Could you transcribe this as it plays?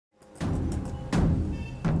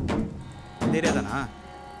இந்த ஏரியா தானா?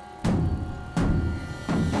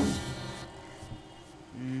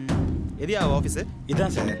 எதியா ஆஃபீஸு?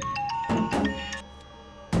 இதான் சார்.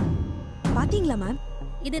 பாத்தீங்களா மேம்?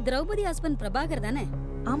 இது திரௌபதி ஹஸ்பண்ட் பிரபாகர் தானே?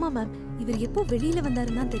 ஆமா மேம். இவர் எப்போ வெளியில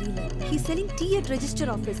வந்தாருன்னா தெரியல. He selling tea at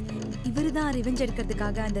register office. இவருதான் revenge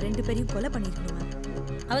எடுக்கிறதுக்காக அந்த 2 பேரையும் கொலை பண்ணிருக்கணும் மேம்.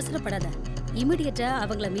 அவசரப்படாத, இமிடியேட்டா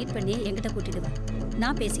அவங்கள மீட் பண்ணி என்கிட்ட கூட்டிட்டு வா,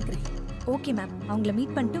 நான் பேசிக்கிறேன். ஓகே மேம், அவங்கள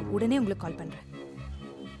மீட் பண்ணிட்டு உடனே உங்களுக்கு கால் பண்றேன்.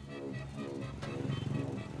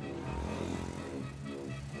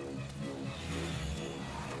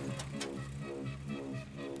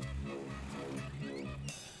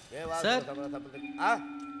 சார்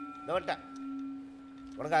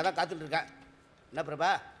உனக்கு அதான் காத்துட்டு இருக்கேன். என்ன பிரபா,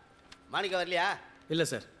 மாணிக்க வரலையா? இல்லை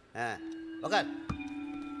சார். உக்கார்.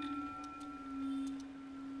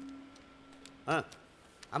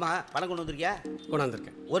 ஆமாம், பணம் கொண்டு வந்திருக்கியா?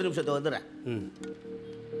 கொண்டாந்துருக்கேன். ஒரு நிமிஷத்தை வந்துடுறேன்.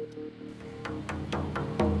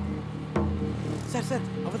 சார் சார்,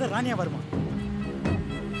 அவதான் ராணியா வருமா?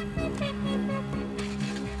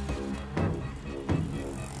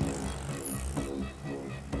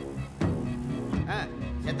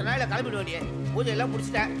 எத்தனை நாளில் கிளம்பிட வேண்டிய பூஜை எல்லாம்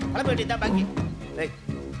முடிச்சுட்டேன். கிளம்ப வேண்டியதுதான் பாக்கி.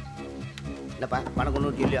 என்னப்பா, பணம் கொண்டு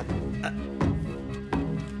வந்து இல்லையா?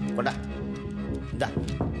 கொண்டா, இந்தா.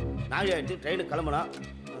 4 ஆயிடுச்சு, ட்ரெயினுக்கு கிளம்பணும்.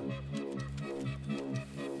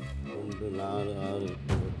 2, 4, 6,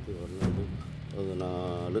 8, 9,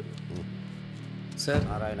 14. சார்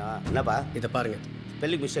நாராயணா, என்னப்பா இதை பாருங்க.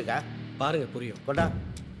 பெல்லிங் மிஸ்டேக்கா? பாருங்க, புரியும். கொண்டா.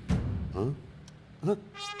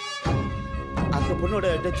 அந்த பொண்ணோட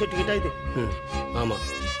டெத் சர்டிஃபிகேட்டா இது? ஆமாம்.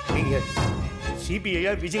 நீங்கள்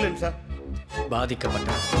சிபிஐயா விஜிலன்ஸா? பாதிக்கப்பட்ட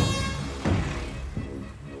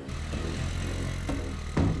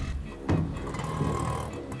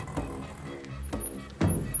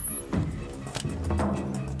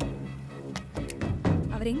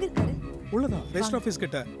அவர் எங்க இருக்காரு? உள்ளதான், ரெஜிஸ்டர் ஆஃபீஸ்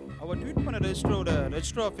கிட்ட. அவ ட்வீட் பண்ண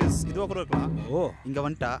ரெஜிஸ்டர் ஆஃபீஸ் இதுவா கூட இருக்கலாம். ஓ, இங்க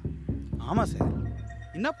வந்துட்டா. ஆமா சார்.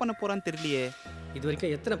 என்ன பண்ண போறான்னு தெரியலையே. இது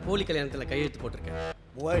வரைக்கும் எத்தனை போலி கல்யாணத்தில் கையெழுத்து போட்டிருக்கேன்?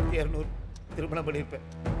 3200 திருமணம் பண்ணியிருப்பேன்.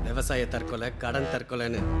 விவசாய தற்கொலை, கடன்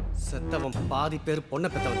தற்கொலைன்னு செத்தவன் பாதி பேர் பொண்ணை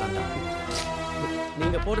பெற்றவன் தாண்டா.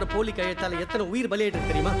 நீங்க போடுற போலி கையெழுத்தால எத்தனை உயிர் பலியாயிட்டு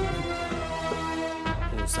தெரியுமா?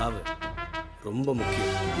 உன் சாவு ரொம்ப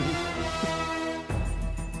முக்கியம்.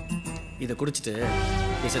 இதை குடிச்சிட்டு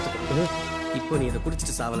நீ செத்து. இப்போ நீ இதை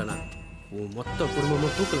குடிச்சிட்டு சாவலனா உன் மொத்த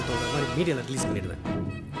குடும்பமும் தூக்கில் தோன்ற மாதிரி மீடியாவில் ரிலீஸ் பண்ணிடுவேன்.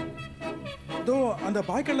 தோ அந்த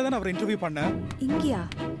பாய்க்கல்ல தான் அவர் இன்டர்வியூ பண்ண. இங்கயா?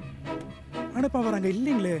 ஆனப்பா அவர் அங்க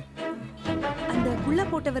இல்லீங்களே. அந்த குள்ள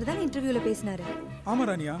போட்டவர் தான் இன்டர்வியூல பேசினாரு. ஆமா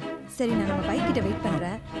ராணியா. சரி, நான் நம்ம பைக் கிட்ட வெயிட்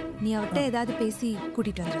பண்றேன். நீ அவர்கிட்ட ஏதாவது பேசி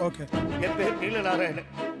கூட்டிட்டு வந்து. ஓகே. என் பேர் நீல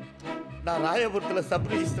நாராயணன். நான் ராயபுரத்தில் சப்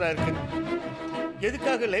ரிஜிஸ்டரா இருக்கேன்.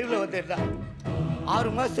 எதுக்காக லைவ்ல வந்தேன்னா, 6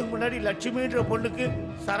 மாசத்துக்கு முன்னாடி லட்சுமின்ற பொண்ணுக்கு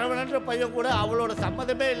சரவணன்ற பையன் கூட அவளோட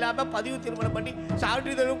சம்மதமே இல்லாம பதிவு திருமணம் பண்ணி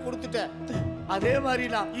சான்றிதழும் கொடுத்துட்டேன். அதே மாதிரி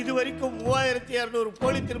நான் இது வரைக்கும் 3200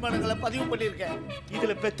 போலி திருமணங்களை பதிவு பண்ணியிருக்கேன்.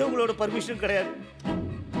 இதுல பெற்றவங்களோட பர்மிஷன் கிடையாது,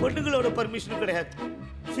 பொண்ணுங்களோட பர்மிஷன் கிடையாது.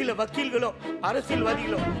 சில வக்கீல்களோ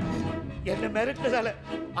அரசியல்வாதிகளோ என்ன மிரட்டினதால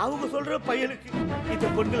அவங்க சொல்ற பையனுக்கு இந்த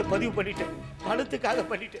பொண்ணுகளை பதிவு பண்ணிட்டேன். பணத்துக்காக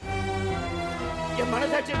பண்ணிட்டேன். என்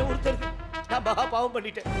மனசாட்சி என்ன உறுத்துறது. நான் மகா பாவம்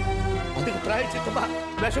பண்ணிட்டேன். அதுக்கு பிராயச்சித்தமா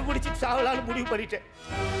விஷம் குடிச்சிட்டு சாவலான்னு முடிவு பண்ணிட்டேன்.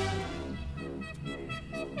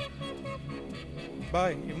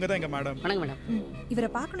 பாய், இவங்க தான் எங்க மேடம். வணக்கம் மேடம். இவரை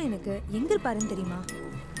பார்க்கணும். எனக்கு எங்க இருப்பாருன்னு தெரியுமா?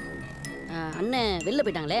 அண்ணன் வெளில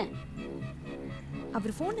போயிட்டாங்களே.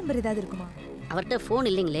 அவர் ஃபோன் நம்பர் ஏதாவது இருக்குமா? அவர்கிட்ட ஃபோன்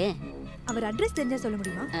இல்லைங்களே. அவர் அட்ரஸ் தெரிஞ்சா சொல்ல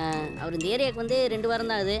முடியுமா? அவர் இந்த ஏரியாவுக்கு வந்து 2 வாரம்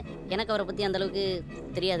தான் ஆகுது. எனக்கு அவரை பற்றி அந்த அளவுக்கு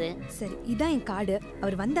தெரியாது. சரி, இதான் என் கார்டு.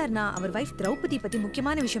 அவர் வந்தார்னா அவர் வைஃப் திரௌபதி பற்றி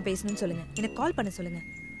முக்கியமான விஷயம் பேசணும்னு சொல்லுங்க. எனக்கு கால் பண்ண சொல்லுங்க.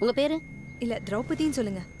 உங்கள் பேர்? இல்லை, திரௌபதின்னு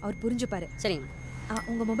சொல்லுங்க. அவர் புரிஞ்சுப்பாரு. சரிங்க.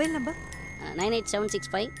 உங்கள் mobile number?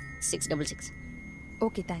 98765666.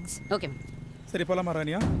 Okay, thanks. Okay. சரி, போலாமா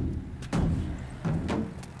ராணியா?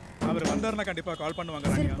 அவர் வந்தாருன்னா கண்டிப்பாக கால் பண்ணுவாங்க.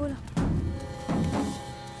 சரி, ராணியா போலாம்.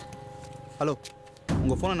 ஹலோ,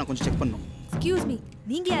 உங்கள் ஃபோனை நான் கொஞ்சம் செக் பண்ணணும். எக்ஸ்கியூஸ் மீ,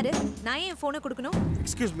 நீங்க யாரு? நான் ஏன் ஃபோனை கொடுக்கணும்?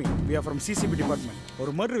 Excuse me, we are from CCB department.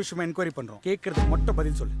 ஒரு மர்டர் விஷயமா என்கொயரி பண்ணுறோம். கேட்கறதுக்கு மட்டும்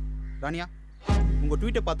பதில் சொல்லு. ராணியா, உங்கள்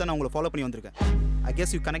ட்வீட்டை பார்த்தா நான் உங்களை ஃபாலோ பண்ணி வந்திருக்கேன். I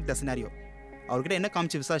guess you connect the scenario. அவர்கிட்ட என்ன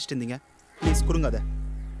காமிச்சு விசாரிச்சுட்டு இருந்தீங்க? ப்ளீஸ் கொடுங்க அதை.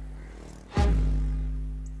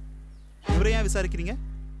 இவரை ஏன் விசாரிக்கிறீங்க?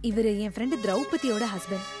 இவர் என் ஃப்ரெண்டு திரௌபதியோட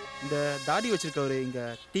ஹஸ்பண்ட். இந்த தாடி வச்சிருக்கவர் இங்கே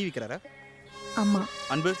டிவி விற்கிறாரா? ஆமாம்.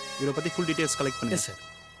 அன்பு, இவரை பற்றி ஃபுல் டீட்டெயில்ஸ் கலெக்ட் பண்ணுங்க. சார்.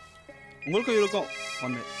 உங்களுக்கும் இவருக்கும்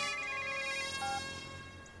 1 minute.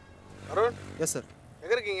 அருண். Yes sir.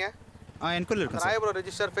 எங்கே இருக்கீங்க? என்கொயரி இருக்கேன். ராயபுரம்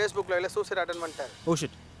ரெஜிஸ்டர் ஃபேஸ்புக்கில் இல்லை, சூசைட் அட்டன் பண்ணிட்டார். ஓ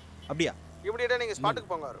ஷிட், அப்படியா? இப்படியே நீங்கள் ஸ்பாட்டுக்கு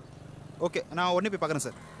போங்க அருண். ஓகே, நான் உடனே போய் பார்க்குறேன்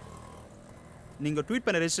சார். நீங்கள் ட்வீட்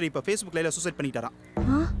பண்ண ரெஜிஸ்டர் இப்போ ஃபேஸ்புக்கில் இல்லை சூசைட் பண்ணிட்டாராம்.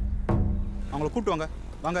 அவங்கள கூப்பிட்டு வாங்க.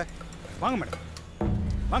 வாங்க. வாங்க மேடம்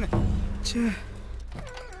வாங்க. சே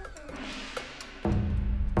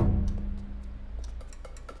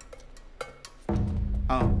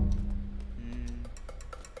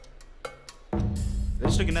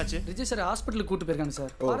ரெஜிஸ்டருக்கு என்னாச்சு? ரிஜி சார் ஹாஸ்பிட்டலுக்கு கூட்டு போயிருக்காங்க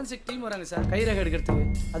சார். ஃபாரன்சிக் டீம் வராங்க சார் கைரேகை எடுக்கிறதுக்கு.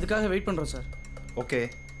 அதுக்காக வெயிட் பண்ணுறோம் sir. Okay.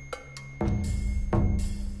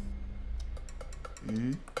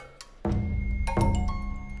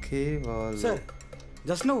 Sir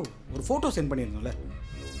just no ஒரு ஃபோட்டோ சென்ட் பண்ணியிருந்தோம்ல,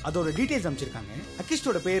 அதோட டீட்டெயில்ஸ் அமைச்சிருக்காங்க.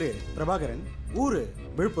 அக்கிஸ்டோட பேர் பிரபாகரன், ஊர்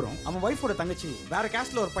விழுப்புரம். அவன் ஒய்ஃபோட தங்கச்சி வேற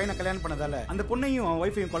கேஸ்ட்ல ஒரு பையனை கல்யாணம் பண்ணதால அந்த பொண்ணையும் அவன்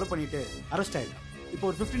ஒய்ஃபையும் கொலை பண்ணிட்டு அரெஸ்ட் ஆயிடும். இப்போ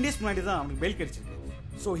ஒரு 15 days முன்னாடி தான் அவனுக்கு பெயில் கிடைச்சிருக்கு.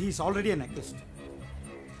 So he is already an accused.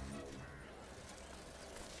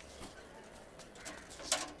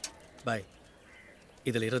 பாய்,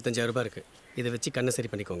 இதில் 25,000 ரூபாய் இருக்குது. இதை வச்சு கண்ணை சரி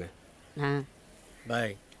பண்ணிக்கோங்க.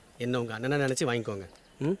 பாய், என்ன உங்கள் அண்ணனை நினச்சி வாங்கிக்கோங்க.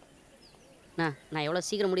 நான் எவ்வளோ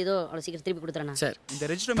சீக்கிரம் முடியுதோ அவ்வளோ சீக்கிரம் திருப்பி கொடுத்துறேன் சார். இந்த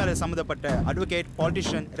ரெஜிஸ்டர் மேலே சம்மந்தப்பட்ட அட்வொகேட்,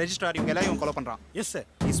 பாலிட்டிஷியன், ரெஜிஸ்ட்ரார் இவங்க எல்லாம் இவன் கொலை பண்ணுறான். Yes sir.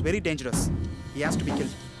 Is very dangerous. He has to be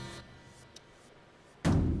guilt.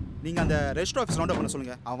 நீங்கள் அந்த ரெஜிஸ்டர் ஆஃபீஸ் ரவுண்ட் அப் பண்ண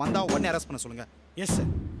சொல்லுங்கள். அவன் வந்தால் உடனே அரெஸ்ட் பண்ண சொல்லுங்கள். Yes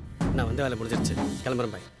sir. நான் வந்து வேலை முடிஞ்சிருச்சு,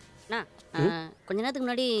 கிளம்புறேன் பாய். கொஞ்ச நேரத்துக்கு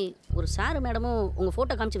முன்னாடி ஒரு சார் மேடமும் உங்கள்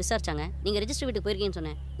ஃபோட்டோ காமிச்சு விசாரிச்சாங்க. நீங்கள் ரெஜிஸ்டர் வீட்டுக்கு போயிருக்கீங்கன்னு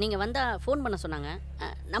சொன்னேன். நீங்கள் வந்தால் ஃபோன் பண்ண சொன்னாங்க.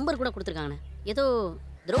 நம்பர் கூட கொடுத்துருக்காங்கண்ணே. ஏதோ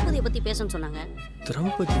திரௌபதியை பற்றி பேசணும்னு சொன்னாங்க.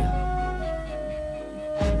 திரௌபதியா?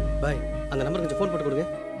 பாய், அந்த நம்பர் கொஞ்சம் ஃபோன் போட்டு கொடுங்க.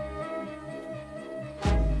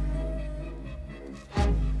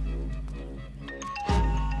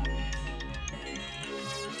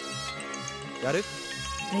 யாரு?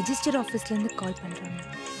 ரெஜிஸ்டர் ஆஃபீஸ்லேருந்து கால் பண்ணுறாங்க.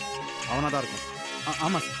 அவனாக தான் இருக்கும்.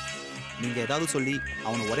 ஆமாம் சார். நீங்கள் ஏதாவது சொல்லி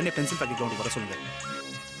அவனை உடனே பென்சில் ஃபேக்டரி கிரவுண்டுக்கு வர சொல்லுங்கள்.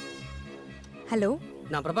 ஹலோ,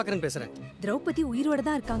 நான் பிரபாகரன் பேசுகிறேன். திரௌபதி உயிரோட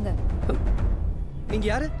தான் இருக்காங்க.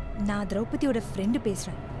 நீங்கள் யாரு? நான் திரௌபதியோட ஃப்ரெண்டு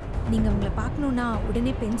பேசுகிறேன். நீங்கள் உங்களை பார்க்கணுன்னா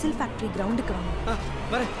உடனே பென்சில் ஃபேக்டரி கிரவுண்டுக்கு வாங்க.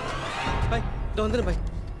 வரேன் பாய். இதோ வந்துடுறேன் பாய்.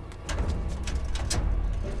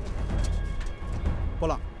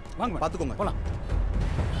 போகலாம் வாங்க பார்த்துக்கோங்க. போகலாம்.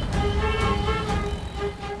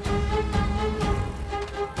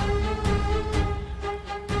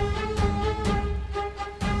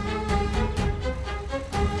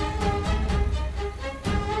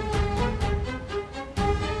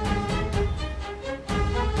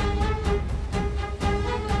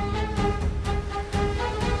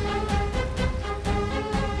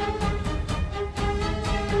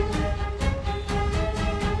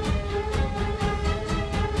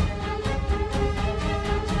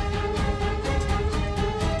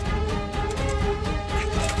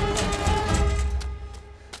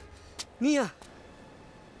 நீயா?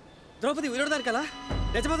 திரௌபதி உயிரோட தான் இருக்காளா?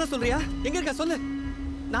 நிஜமா தான் சொல்றியா? எங்க இருக்கா சொல்லு.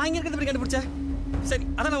 நான் எங்க இருக்கிறது கண்டுபிடிச்சேன். சரி,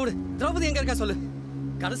 அதான் நான் விடு. திரௌபதி எங்க இருக்கா சொல்லு.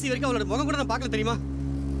 கடைசி வரைக்கும் அவளோட முகம் கூட நான் பார்க்கல தெரியுமா?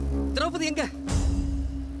 திரௌபதி எங்க?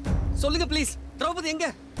 சொல்லுங்க ப்ளீஸ். திரௌபதி எங்க?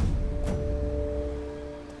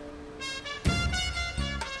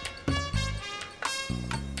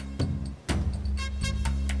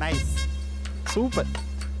 Nice, super.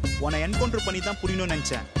 உன்னை என்கவுண்டர் பண்ணி தான் புரியணும்னு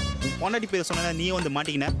நினச்சேன். உன் பொண்டாட்டி பேர் சொன்னா நீயே வந்து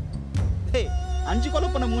மாட்டிக்கின. ஹே, 5 கொலை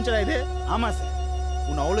பண்ண மூஞ்சடா இது. ஆமாம் சார்.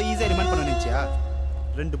 உன்னை அவ்வளோ ஈஸியாக ரிமைண்ட் பண்ண நினச்சியா?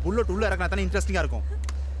 2 புல்லட் உள்ள இறக்கினா தானே இன்ட்ரெஸ்டிங்காக இருக்கும்.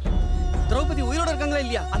 திரௌபதி உயிரோட இருக்காங்களா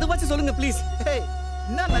இல்லையா அதை வச்சு சொல்லுங்க ப்ளீஸ். ஹே,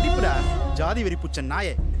 என்ன நடிப்புடா, ஜாதி வெறி புச்ச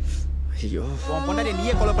நாயே. ஐயோ, உன் பொண்டாட்டியை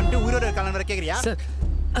நீயே கொலை பண்ணிட்டு உயிரோட இருக்காங்க வேற கேட்குறியா? சார்,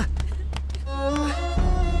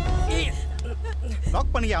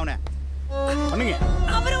 லாக் பண்ணிக்க அவனை. பண்ணுங்க.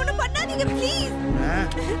 அவரை ஒண்ணு பண்ணாதீங்க ப்ளீஸ்.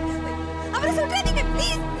 அவரை சுற்றாதீங்க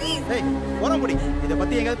ப்ளீஸ் ப்ளீஸ். ஏய், ஓரம் போடி. இத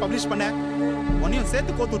பத்தி எங்கயாவது பப்ளிஷ் பண்ண உன்னையும்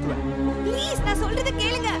சேர்த்து கோத்து விட்டுருவேன். ப்ளீஸ், நான் சொல்றத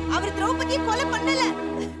கேளுங்க. அவர் திரௌபதியை கொலை பண்ணல.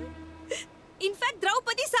 இன்ஃபேக்ட்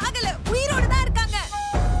திரௌபதி சாகல, உயிரோட தான் இருக்காங்க.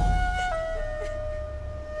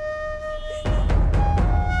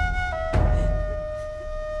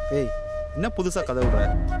 ஏய், என்ன புதுசா கதை விடுற?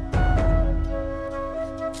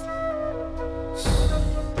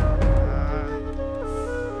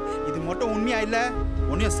 இது மட்டும் உண்மையா இல்ல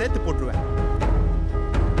உன்னையும் சேர்த்து போட்டுருவேன்.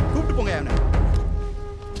 கூப்பிட்டு போங்க அவனை.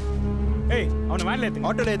 ஏய், அவனை வேன்ல ஏத்துங்க.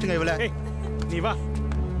 ஆட்டோல ஏத்துங்க இவள. ஏய், நீ வா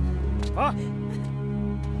வா.